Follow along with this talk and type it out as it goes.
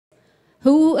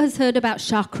Who has heard about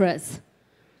chakras,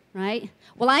 right?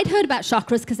 Well, I'd heard about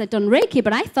chakras because I'd done Reiki,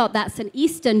 but I thought that's an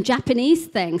Eastern Japanese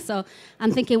thing. So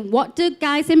I'm thinking, what do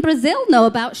guys in Brazil know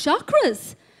about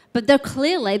chakras? But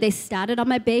they started on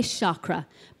my base chakra.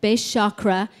 Base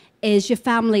chakra is your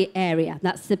family area.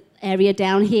 That's the area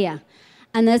down here.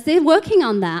 And as they're working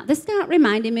on that, they start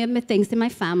reminding me of the things in my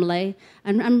family,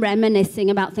 and I'm reminiscing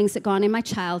about things that go on in my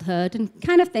childhood and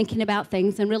kind of thinking about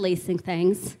things and releasing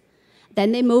things.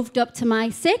 Then they moved up to my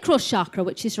sacral chakra,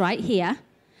 which is right here,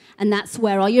 and that's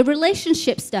where all your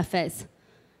relationship stuff is.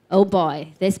 Oh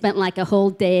boy, they spent like a whole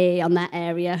day on that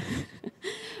area.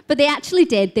 But they actually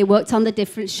did. They worked on the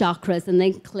different chakras and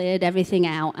they cleared everything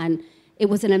out, and it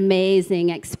was an amazing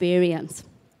experience.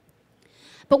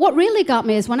 But what really got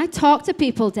me is when I talked to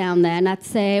people down there and I'd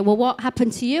say, well, what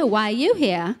happened to you? Why are you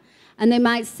here? And they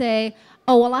might say,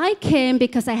 oh, well, I came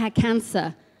because I had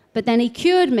cancer, but then he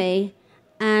cured me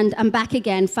and I'm back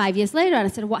again 5 years later. And I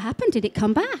said, what happened? Did it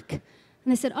come back?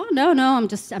 And they said, oh, no, I'm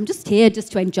just here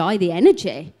just to enjoy the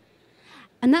energy.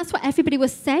 And that's what everybody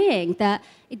was saying, that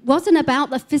it wasn't about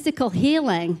the physical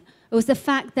healing. It was the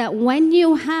fact that when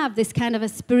you have this kind of a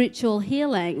spiritual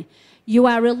healing, you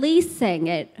are releasing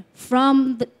it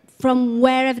from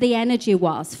wherever the energy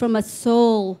was, from a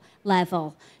soul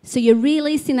level. So you're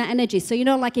releasing that energy. So you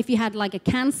know, like if you had like a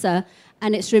cancer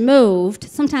and it's removed,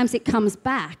 sometimes it comes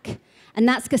back. And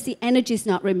that's because the energy's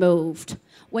not removed.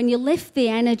 When you lift the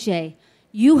energy,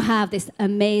 you have this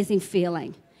amazing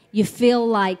feeling. You feel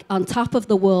like on top of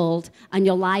the world and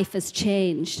your life has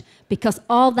changed because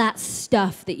all that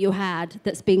stuff that you had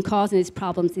that's been causing these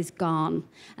problems is gone.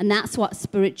 And that's what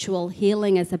spiritual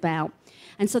healing is about.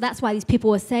 And so that's why these people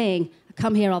were saying, I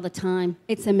come here all the time.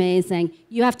 It's amazing.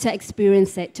 You have to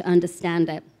experience it to understand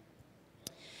it.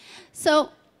 So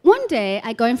one day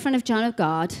I go in front of John of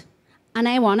God and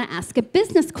I want to ask a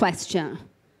business question.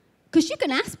 Because you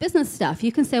can ask business stuff.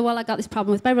 You can say, well, I got this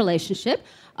problem with my relationship,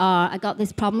 or I got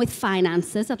this problem with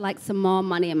finances. I'd like some more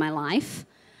money in my life,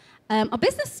 or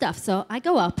business stuff. So I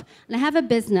go up, and I have a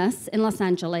business in Los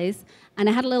Angeles, and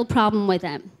I had a little problem with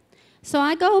it. So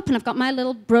I go up, and I've got my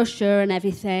little brochure and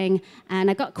everything, and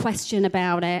I got a question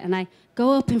about it, and I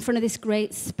go up in front of this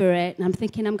great spirit, and I'm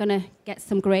thinking I'm going to get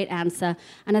some great answer.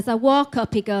 And as I walk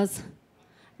up, he goes,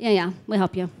 yeah, we'll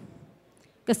help you.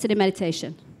 Go sit in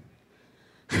meditation.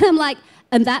 And I'm like,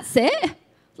 and that's it?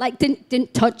 Like,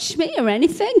 didn't touch me or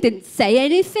anything? Didn't say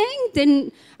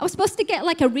anything? I was supposed to get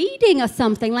like a reading or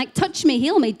something, like touch me,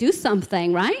 heal me, do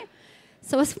something, right?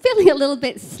 So I was feeling a little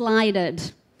bit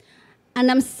slighted. And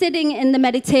I'm sitting in the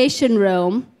meditation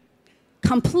room,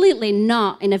 completely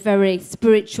not in a very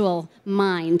spiritual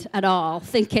mind at all,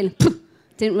 thinking,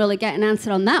 didn't really get an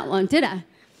answer on that one, did I?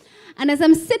 And as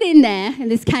I'm sitting there in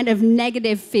this kind of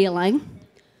negative feeling,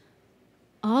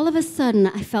 all of a sudden,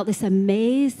 I felt this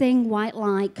amazing white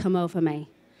light come over me.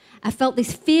 I felt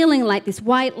this feeling like this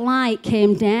white light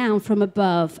came down from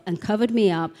above and covered me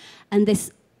up, and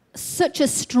this such a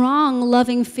strong,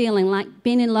 loving feeling, like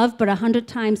being in love, but 100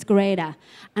 times greater.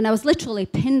 And I was literally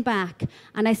pinned back,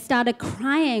 and I started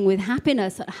crying with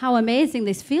happiness at how amazing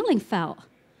this feeling felt.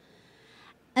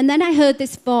 And then I heard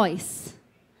this voice.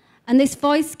 And this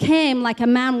voice came like a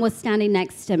man was standing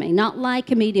next to me, not like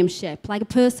a mediumship, like a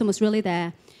person was really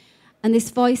there. And this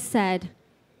voice said,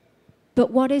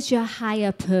 but what is your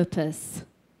higher purpose?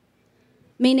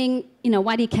 Meaning,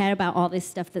 why do you care about all this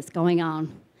stuff that's going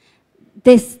on?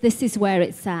 This is where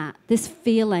it's at. This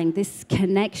feeling, this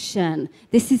connection,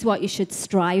 this is what you should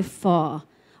strive for.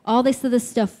 All this other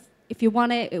stuff, if you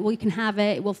want it, you can have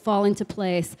it, it will fall into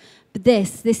place. But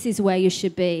this is where you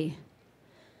should be.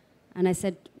 And I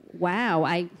said, wow,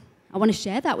 I want to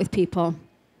share that with people.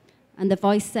 And the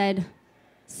voice said,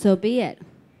 so be it.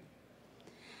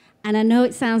 And I know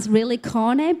it sounds really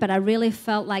corny, but I really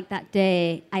felt like that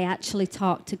day I actually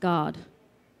talked to God.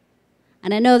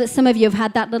 And I know that some of you have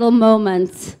had that little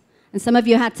moment, and some of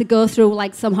you had to go through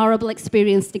like some horrible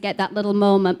experience to get that little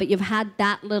moment, but you've had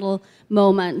that little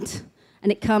moment, and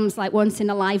it comes like once in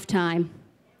a lifetime.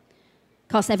 Of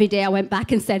course, every day I went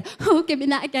back and said, oh, give me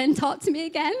that again, talk to me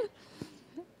again.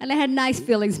 And I had nice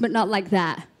feelings, but not like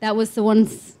that. That was the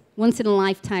once in a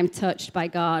lifetime touched by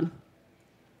God.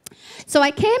 So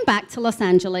I came back to Los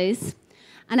Angeles,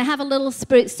 and I have a little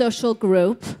spirit social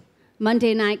group,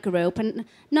 Monday night group, and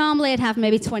normally I'd have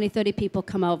maybe 20, 30 people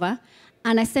come over.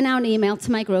 And I sent out an email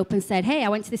to my group and said, hey, I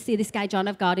went to see this guy, John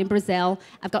of God, in Brazil.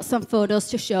 I've got some photos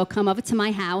to show. Come over to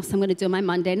my house. I'm going to do my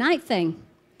Monday night thing.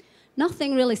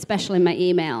 Nothing really special in my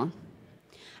email.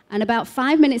 And about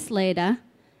 5 minutes later,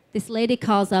 this lady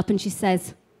calls up and she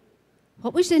says,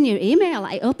 what was in your email?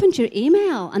 I opened your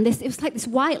email, and it was like this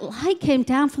white light came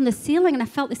down from the ceiling, and I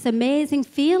felt this amazing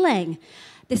feeling.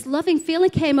 This loving feeling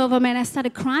came over me, and I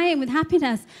started crying with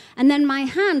happiness. And then my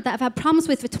hand that I've had problems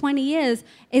with for 20 years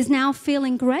is now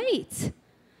feeling great.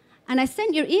 And I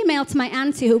sent your email to my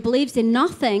auntie who believes in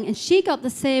nothing, and she got the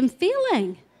same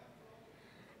feeling.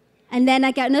 And then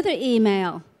I got another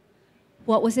email.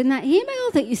 What was in that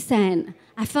email that you sent?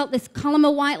 I felt this column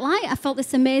of white light. I felt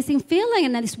this amazing feeling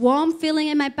and then this warm feeling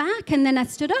in my back. And then I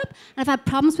stood up, and I've had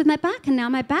problems with my back, and now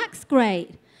my back's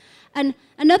great. And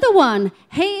another one,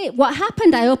 hey, what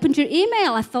happened? I opened your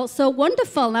email. I felt so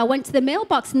wonderful. And I went to the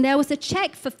mailbox, and there was a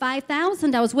check for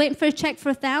 $5,000. I was waiting for a check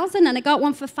for $1,000, and I got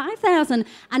one for $5,000.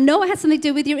 I know it had something to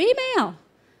do with your email.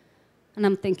 And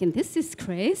I'm thinking, this is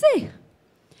crazy.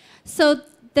 So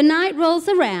the night rolls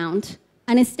around,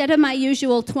 and instead of my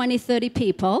usual 20, 30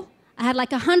 people, I had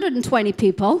like 120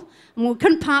 people, and we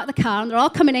couldn't park the car, and they're all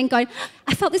coming in going,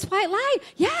 I felt this white light.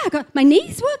 Yeah, I got my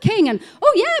knees working, and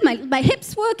oh yeah, my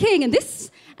hips working, and this.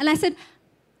 And I said,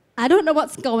 I don't know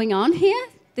what's going on here.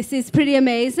 This is pretty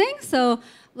amazing. So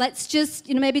let's just,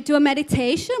 maybe do a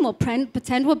meditation. We'll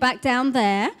pretend we're back down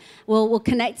there. We'll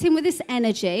connect in with this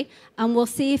energy, and we'll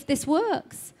see if this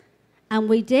works. And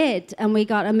we did, and we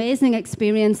got amazing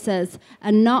experiences.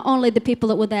 And not only the people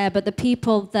that were there, but the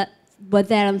people that were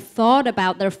there and thought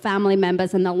about their family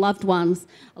members and their loved ones.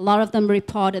 A lot of them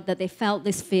reported that they felt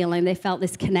this feeling, they felt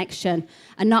this connection.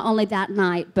 And not only that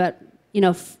night, but,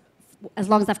 as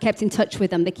long as I've kept in touch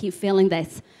with them, they keep feeling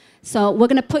this. So we're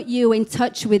going to put you in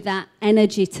touch with that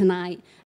energy tonight.